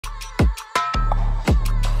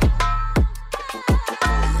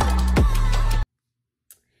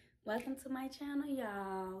Welcome to my channel,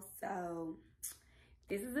 y'all. So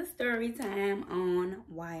this is a story time on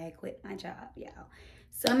why I quit my job, y'all.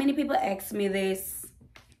 So many people ask me this,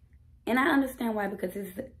 and I understand why, because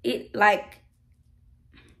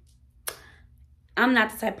I'm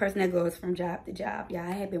not the type of person that goes from job to job. Yeah,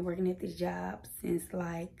 I have been working at this job since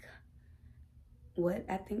I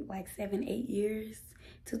think 7-8 years,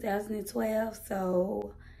 2012.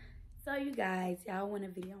 So you guys, y'all want a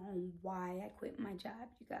video on why I quit my job,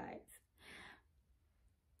 you guys.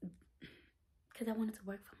 Because I wanted to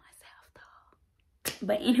work for myself, though.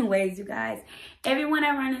 But anyways, you guys, everyone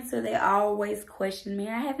I run into, they always question me.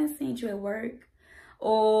 I haven't seen you at work.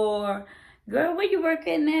 Or, girl, where you work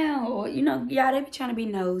at now? Or, y'all, they be trying to be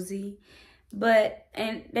nosy.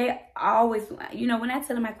 And they always, when I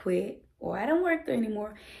tell them I quit or I don't work there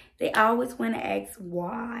anymore, they always want to ask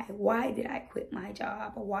why. Why did I quit my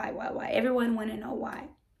job? Or why? Everyone want to know why.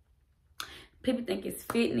 People think it's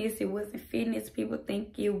fitness. It wasn't fitness. People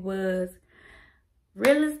think it was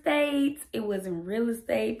real estate. It wasn't real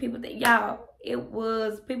estate. People think,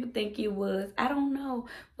 people think it was, I don't know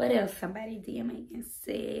what else somebody DM and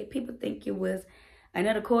said. People think it was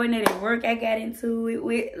another coordinated work I got into it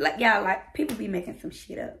with. People be making some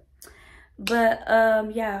shit up. But,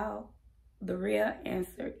 y'all, the real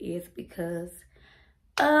answer is because,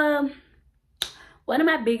 one of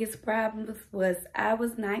my biggest problems was I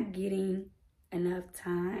was not getting enough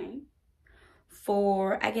time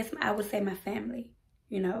for, I guess I would say, my family,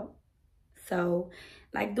 So,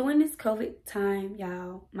 during this COVID time,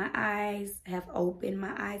 y'all, my eyes have opened.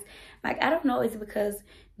 My eyes, I don't know, it's because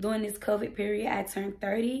during this COVID period, I turned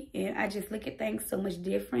 30 and I just look at things so much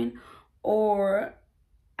different, or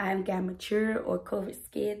I got mature, or COVID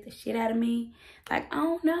scared the shit out of me. I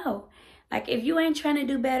don't know. If you ain't trying to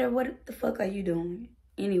do better, what the fuck are you doing?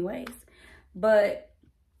 Anyways. But,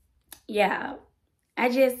 yeah, I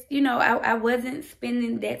just, I wasn't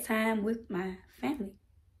spending that time with my family.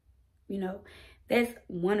 That's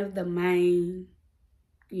one of the main,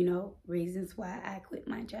 reasons why I quit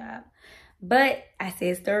my job. But I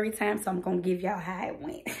said story time, so I'm going to give y'all how it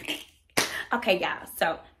went. Okay, y'all.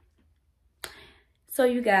 So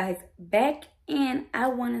you guys, back in, I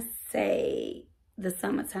want to say the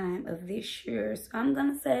summertime of this year. So I'm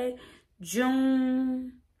going to say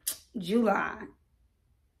July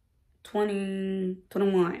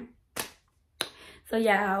 2021. So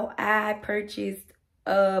y'all, I purchased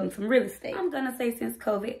some real estate. I'm going to say since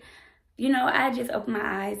COVID, I just opened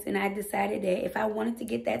my eyes and I decided that if I wanted to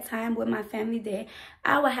get that time with my family, that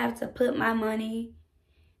I would have to put my money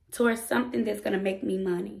towards something that's going to make me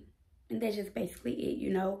money. And that's just basically it,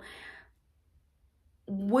 you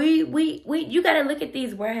got to look at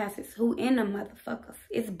these warehouses. Who in them motherfuckers?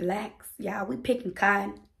 It's blacks, y'all. We picking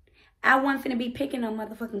cotton. I wasn't finna be picking no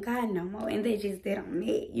motherfucking cotton no more. And they just did on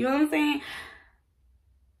it. You know what I'm saying?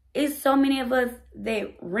 It's so many of us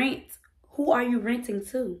that rent. Who are you renting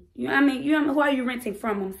to? Who are you renting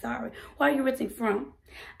from? I'm sorry. Who are you renting from?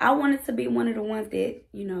 I wanted to be one of the ones that,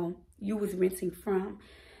 you was renting from.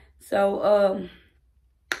 So,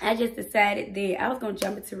 I just decided that I was going to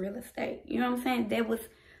jump into real estate. You know what I'm saying? That was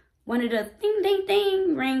one of the ding, ding,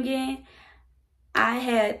 ding ringing. I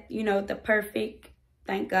had, the perfect,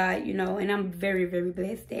 thank God, and I'm very, very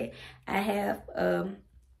blessed that I have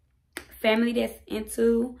family that's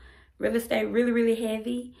into real estate really, really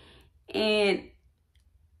heavy. And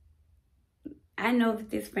I know that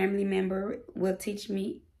this family member will teach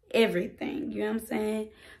me everything. You know what I'm saying?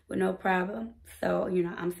 With no problem. So,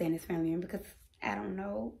 I'm saying this family member because I don't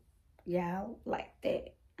know y'all like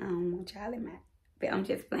that. I don't want y'all in my, but I'm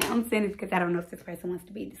just playing. I'm saying this because I don't know if this person wants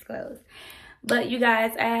to be disclosed. But you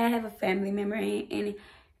guys, I have a family member, and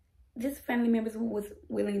this family member was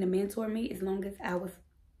willing to mentor me as long as I was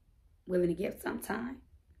willing to give some time.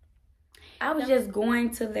 I was just going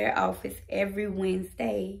to their office every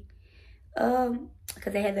Wednesday, because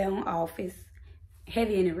they had their own office,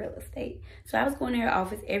 heavy in the real estate. So I was going to their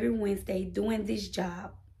office every Wednesday doing this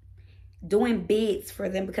job, doing bids for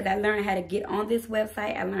them, because I learned how to get on this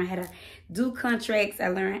website. I learned how to do contracts.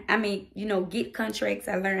 Get contracts.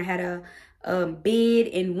 I learned how to bid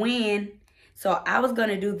and win. So I was going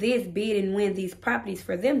to do this, bid and win these properties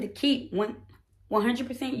for them to keep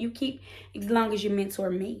 100%. You keep as long as you mentor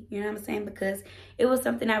me. You know what I'm saying? Because it was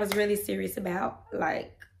something I was really serious about.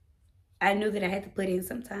 I knew that I had to put in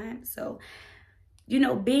some time. So,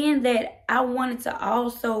 being that I wanted to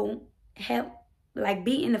also help,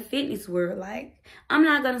 be in the fitness world. I'm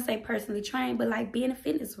not going to say personally train, but be in the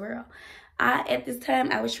fitness world. At this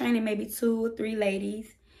time, I was training maybe 2 or 3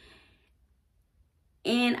 ladies.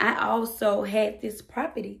 And I also had this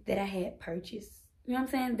property that I had purchased. You know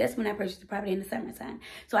what I'm saying? That's when I purchased the property in the summertime.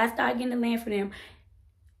 So I started getting the land for them.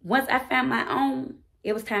 Once I found my own,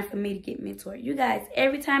 it was time for me to get mentored. You guys,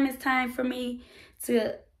 every time it's time for me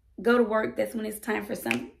to go to work, that's when it's time for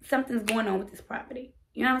something's going on with this property.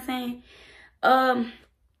 You know what I'm saying?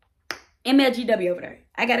 MLGW over there.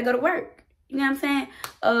 I got to go to work. You know what I'm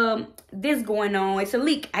saying? This going on. It's a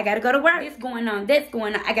leak. I got to go to work. This going on. That's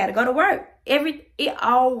going on. I got to go to work. It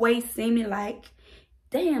always seemed like,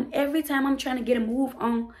 damn, every time I'm trying to get a move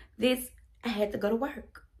on this, I had to go to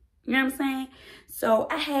work. You know what I'm saying? So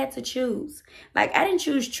I had to choose. Like, I didn't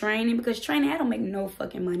choose training because training, I don't make no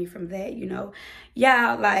fucking money from that, you know.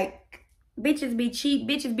 Y'all, like, bitches be cheap.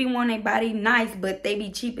 Bitches be wanting their body nice, but they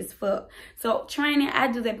be cheap as fuck. So training,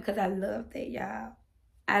 I do that because I love that, y'all.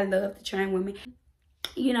 I love to train women.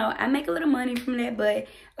 You know, I make a little money from that, but,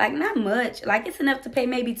 like, not much. Like, it's enough to pay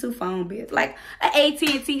maybe 2 phone bills. Like, an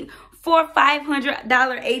AT&T, $400-500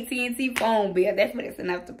 AT&T phone bill. That's what it's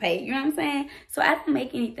enough to pay. You know what I'm saying? So, I don't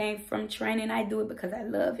make anything from training. I do it because I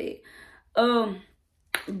love it.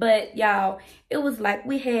 But, y'all, it was like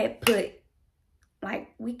we had put, like,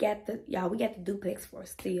 we got the duplex for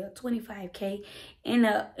still $25K in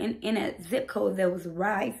a zip code that was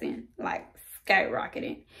rising, like,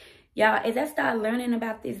 skyrocketing. Y'all, as I started learning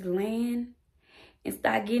about this land and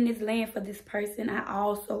start getting this land for this person, I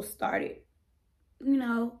also started, you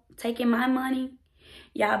know, taking my money.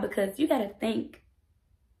 Y'all, because you got to think,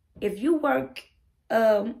 if you work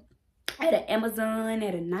at an Amazon,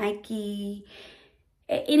 at a Nike,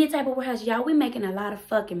 at any type of warehouse, y'all, we making a lot of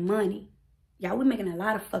fucking money. Y'all, we making a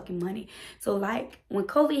lot of fucking money. So, like, when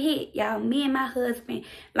COVID hit, y'all, me and my husband,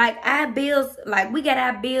 like, our bills, like, we got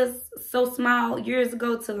our bills so small years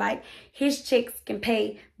ago to, like, his checks can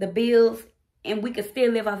pay the bills and we could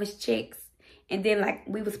still live off his checks. And then, like,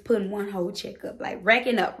 we was putting one whole check up, like,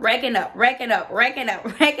 racking up.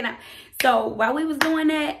 So, while we was doing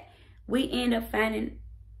that, we end up finding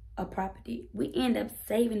a property. We end up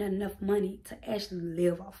saving enough money to actually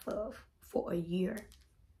live off of for a year.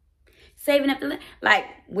 Saving up the, like,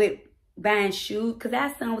 with buying shoes, because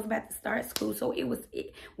our son was about to start school. So we was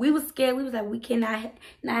scared. We was like, we cannot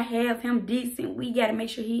not have him decent. We got to make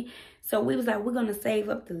sure so we was like, we're going to save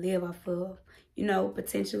up to live off of, you know,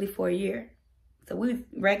 potentially for a year. So we was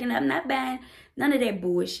racking up, not buying none of that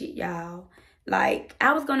bullshit, y'all. Like,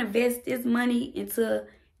 I was going to invest this money into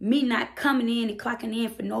me not coming in and clocking in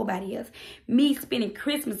for nobody else. Me spending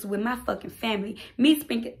Christmas with my fucking family. Me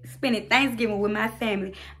spending Thanksgiving with my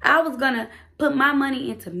family. I was going to put my money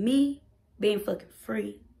into me being fucking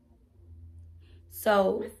free.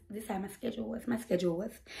 So, this is how my schedule was. My schedule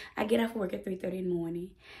was, I get off work at 3:30 in the morning.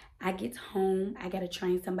 I get home. I got to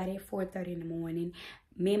train somebody at 4:30 in the morning.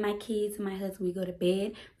 Me and my kids and my husband, we go to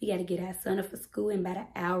bed. We got to get our son up for school in about an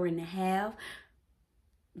hour and a half.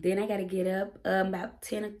 Then I got to get up about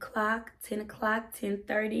 10 o'clock,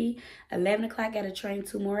 10:30, 11 o'clock. Got to train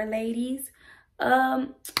 2 more ladies.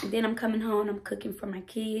 Then I'm coming home. I'm cooking for my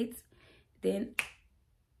kids. Then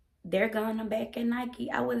they're gone. I'm back at Nike.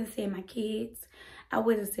 I wasn't seeing my kids. I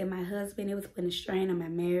wasn't seeing my husband. It was putting a strain on my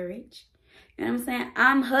marriage. You know what I'm saying?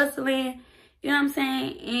 I'm hustling. You know what I'm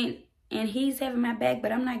saying? And he's having my back,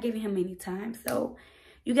 but I'm not giving him any time. So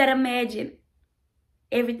you got to imagine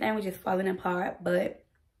everything was just falling apart. But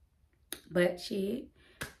shit,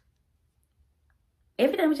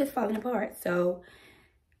 everything was just falling apart. So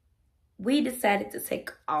we decided to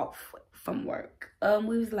take off from work.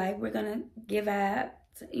 We was like, we're gonna give out,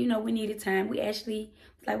 you know, we needed time. We actually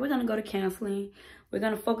was like, we're gonna go to counseling. We're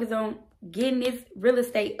gonna focus on getting this real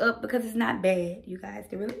estate up because it's not bad, you guys.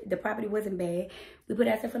 The property wasn't bad. We put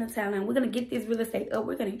ourselves on the timeline. We're gonna get this real estate up.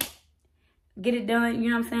 We're gonna get it done, you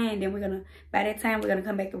know what I'm saying? Then we're gonna, by that time, we're gonna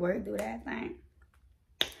come back to work, do that thing.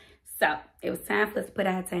 So, it was time for us to put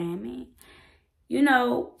our time in. You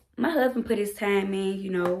know, my husband put his time in, you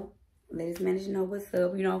know, let his manager know what's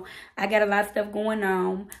up. You know, I got a lot of stuff going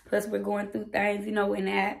on. Plus, we're going through things, you know, in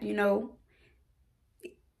that, you know,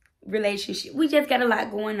 relationship. We just got a lot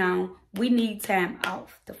going on. We need time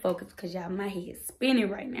off to focus because, y'all, my head's spinning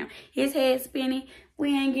right now. His head's spinning. We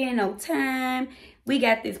ain't getting no time. We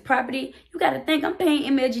got this property. You got to think, I'm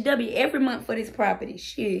paying MLGW every month for this property.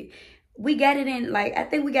 Shit. We got it in, like, I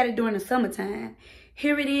think we got it during the summertime.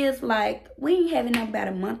 Here it is, like, we ain't having it about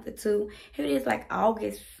a month or two. Here it is, like,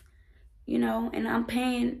 August, you know, and I'm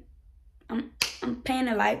paying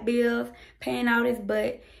the light bills, paying all this,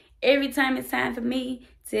 but every time it's time for me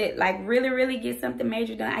to, like, really get something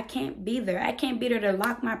major done, I can't be there. I can't be there to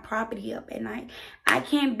lock my property up at night. I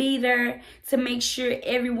can't be there to make sure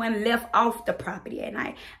everyone left off the property at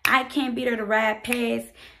night. I can't be there to ride past.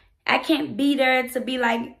 I can't be there to be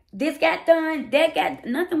like, this got done, that got,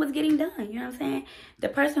 nothing was getting done. You know what I'm saying? The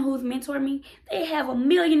person who's mentoring me, they have a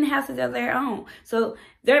million houses of their own. So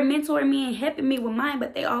they're mentoring me and helping me with mine,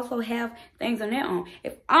 but they also have things on their own.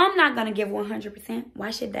 If I'm not going to give 100%,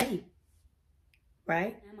 why should they?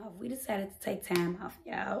 Right? We decided to take time off,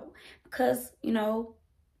 y'all, because, you know,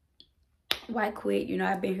 why quit? You know,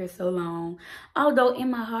 I've been here so long. Although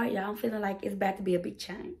in my heart, y'all, I'm feeling like it's about to be a big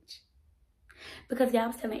change. Because y'all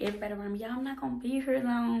was telling everybody around me, y'all, I'm not going to be here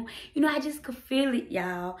long. You know, I just could feel it,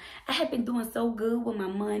 y'all. I had been doing so good with my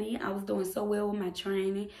money. I was doing so well with my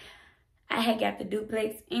training. I had got the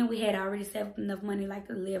duplex, and we had already saved enough money, like,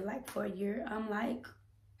 to live, like, for a year. I'm like,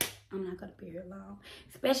 I'm not going to be here long.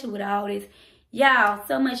 Especially with all this. Y'all,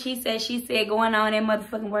 so much she said going on in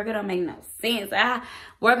motherfucking work. It don't make no sense. I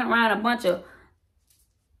working around a bunch of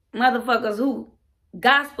motherfuckers who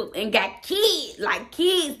gospel and got kids. Like,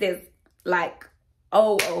 kids that's, like,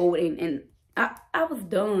 old, and I was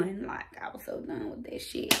done. Like, I was so done with that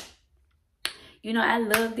shit. You know, I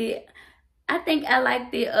loved it. I think I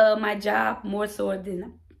liked it, my job more so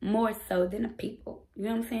than the people. You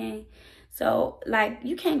know what I'm saying? So, like,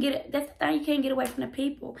 you can't get, that's the thing, you can't get away from the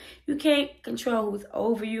people. You can't control who's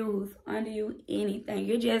over you, who's under you, anything.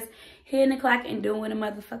 You're just hitting the clock and doing what a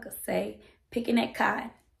motherfucker say. Picking that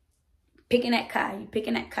cotton. Picking that cotton. You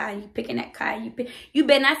picking that cotton. You picking that cotton. You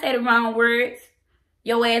better not say the wrong words.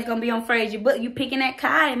 Your ass gonna be on phrase. You picking that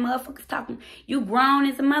cotton, motherfuckers talking. You grown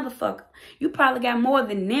as a motherfucker. You probably got more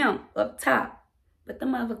than them up top. But the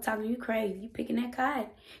motherfucker talking, you crazy. You picking that cotton.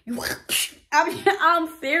 I'm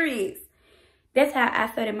serious. That's how I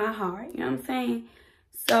felt in my heart. You know what I'm saying?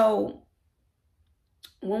 So,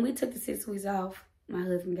 when we took the 6 weeks off, my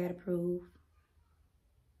husband got approved.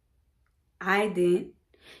 I didn't.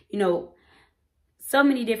 You know, so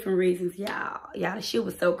many different reasons, y'all. Y'all, the shit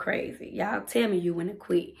was so crazy. Y'all tell me you want to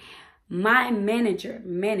quit. My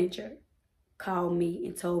manager called me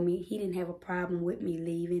and told me he didn't have a problem with me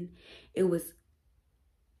leaving. It was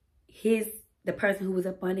the person who was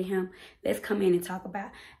up under him. Let's come in and talk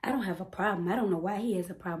about, I don't have a problem. I don't know why he has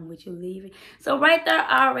a problem with you leaving. So right there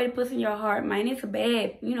already puts in your heart, man, it's a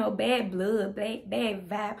bad, you know, bad blood, bad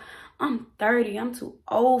vibe. I'm 30. I'm too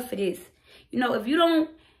old for this. You know, if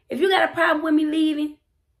you got a problem with me leaving,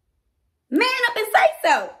 man up and say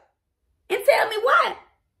so. And tell me why.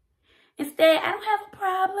 Instead, I don't have a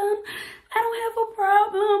problem. I don't have a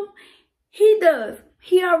problem. He does.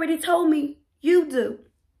 He already told me you do.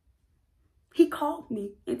 He called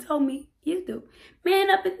me and told me you do. Man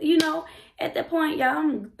up, you know, at that point, y'all,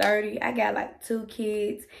 I'm 30. I got like 2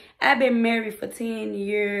 kids. I've been married for 10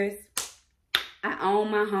 years. I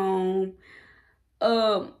own my home.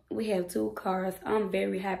 We have 2 cars. I'm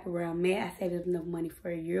very happy where I'm at. I saved enough money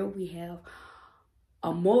for a year. We have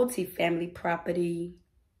a multi-family property.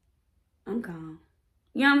 I'm gone.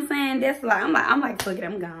 You know what I'm saying? That's like, I'm like, fuck it,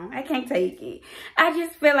 I'm gone. I can't take it. I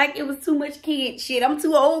just felt like it was too much kid shit. I'm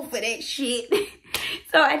too old for that shit.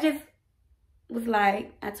 So I just was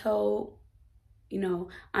like, I told, you know,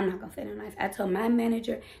 I'm not gonna say that nice. I told my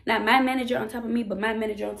manager, not my manager on top of me, but my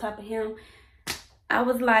manager on top of him. I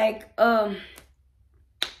was like, I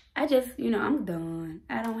just, you know, I'm done.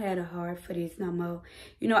 I don't have the heart for this no more.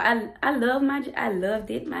 You know, I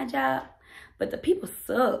loved it, my job. But the people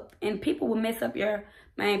suck. And people will mess up your,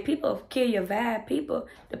 man, people kill your vibe.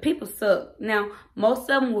 The people suck. Now, most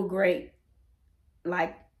of them were great.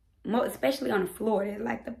 Like, especially on the floor. They're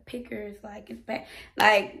like the pickers, like, it's bad.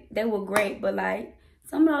 Like, they were great. But, like,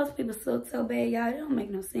 some of those people suck so bad, y'all. It don't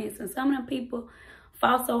make no sense. And some of them people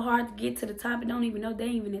fall so hard to get to the top and don't even know they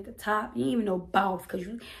ain't even at the top. You ain't even know boss. Because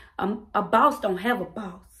a boss don't have a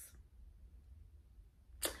boss.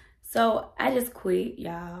 So, I just quit,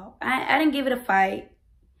 y'all. I didn't give it a fight.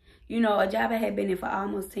 You know, a job I had been in for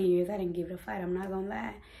almost 10 years. I didn't give it a fight. I'm not going to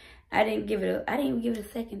lie. I didn't even give it a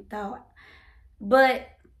second thought. But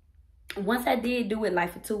once I did do it,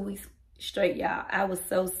 like, for 2 weeks straight, y'all, I was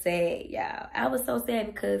so sad, y'all. I was so sad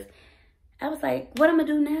because I was like, what am I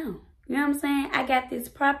going to do now? You know what I'm saying? I got this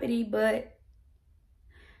property, but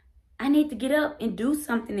I need to get up and do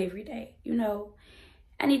something every day. You know,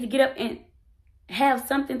 I need to get up and have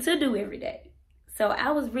something to do every day. So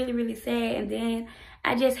I was really, really sad. And then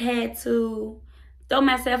I just had to throw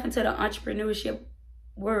myself into the entrepreneurship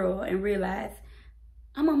world and realize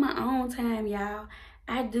I'm on my own time, y'all.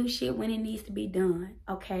 I do shit when it needs to be done.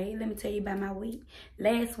 Okay, let me tell you about my week.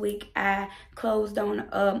 Last week I closed on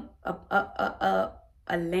a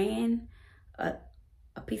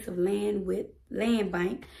piece of land with land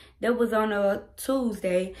bank that was on a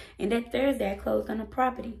Tuesday, and that Thursday I closed on a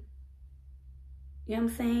property. You know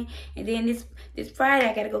what I'm saying? And then this Friday,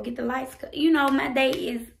 I got to go get the lights cut. You know, my day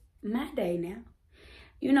is my day now.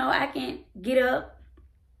 you know, I can get up,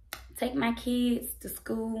 take my kids to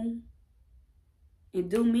school, and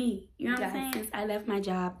do me. You know what I'm saying? Since I left my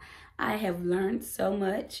job, I have learned so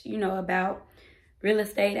much, you know, about real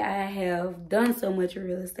estate. I have done so much with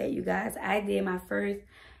real estate, you guys. I did my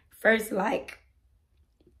first like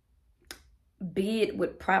bid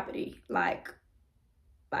with property, like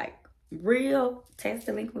real test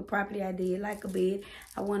delinquent property. I did like a bid.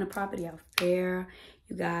 I won a property out there,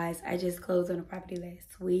 you guys. I just closed on a property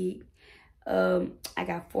last week. I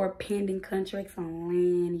got 4 pending contracts on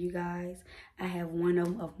land, you guys. I have one of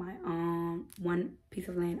them of my own, one piece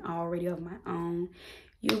of land already of my own,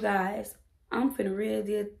 you guys. I'm finna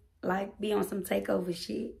really like be on some takeover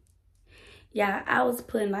shit. Yeah, I was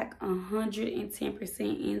putting like 110%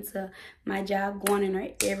 into my job, going in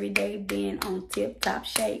there every day, being on tip-top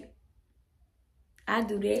shape. I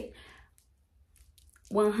do that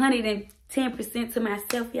 110% to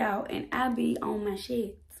myself, y'all, and I be on my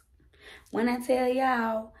shit. When I tell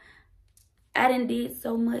y'all, I done did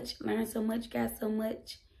so much, learned so much, got so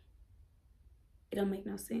much, it don't make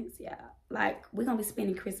no sense, y'all. Like, we're going to be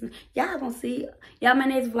spending Christmas. Y'all going to see, y'all, my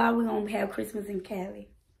next vlog, we're going to have Christmas in Cali.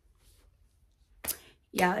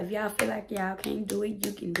 Y'all, if y'all feel like y'all can't do it,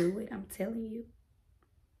 you can do it. I'm telling you.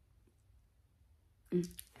 It's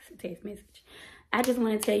a text message. I just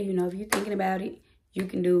want to tell you, you know, if you're thinking about it, you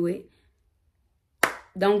can do it.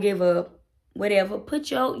 Don't give up. Whatever.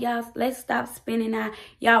 Put y'all, let's stop spending our,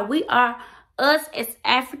 y'all, we are, us as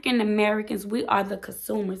African Americans, we are the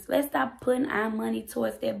consumers. Let's stop putting our money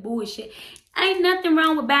towards that bullshit. Ain't nothing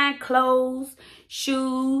wrong with buying clothes,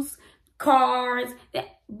 shoes, cars,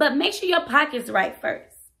 but make sure your pocket's right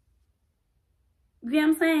first. You know what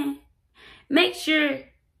I'm saying? Make sure,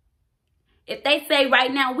 if they say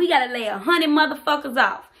right now, we got to lay 100 motherfuckers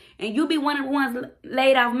off, and you be one of the ones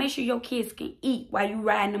laid off, make sure your kids can eat while you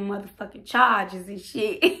riding them motherfucking charges and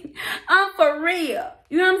shit. I'm for real.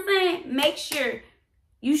 You know what I'm saying? Make sure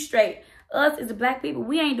you straight. Us as the black people,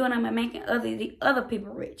 we ain't doing nothing but making other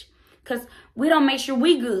people rich. Because we don't make sure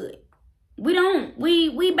we good. We don't.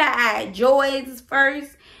 We buy our Jordans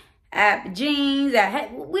first, our jeans,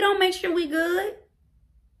 we don't make sure we good.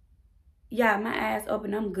 Yeah, my eyes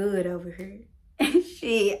open. I'm good over here.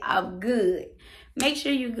 Shit, I'm good. Make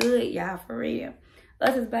sure you good, y'all, for real.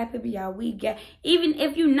 Us as black people, y'all, we got, even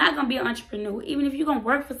if you're not going to be an entrepreneur, even if you're going to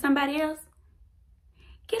work for somebody else,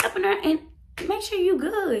 get up in there and make sure you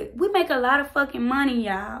good. We make a lot of fucking money,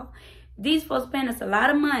 y'all. These folks paying us a lot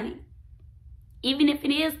of money. Even if it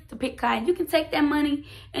is to pick cotton, you can take that money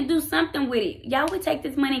and do something with it. Y'all, we take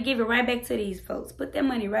this money and give it right back to these folks. Put that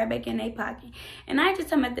money right back in their pocket. And I ain't just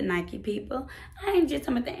talking about the Nike people. I ain't just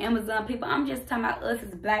talking about the Amazon people. I'm just talking about us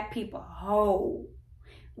as black people whole.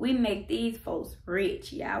 We make these folks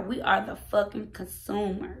rich, y'all. We are the fucking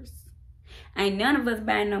consumers. Ain't none of us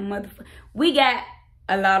buying no motherfucker. We got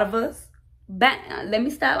a lot of us. Let me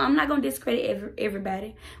stop. I'm not going to discredit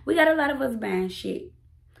everybody. We got a lot of us buying shit.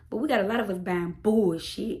 But we got a lot of us buying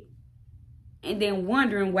bullshit. And then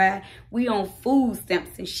wondering why we on food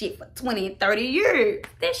stamps and shit for 20 and 30 years.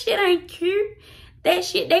 That shit ain't cute. That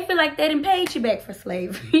shit, they feel like they done paid you back for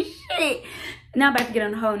slavery. Shit. Now I'm about to get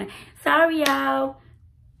on the whole now. Sorry, y'all.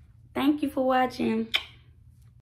 Thank you for watching.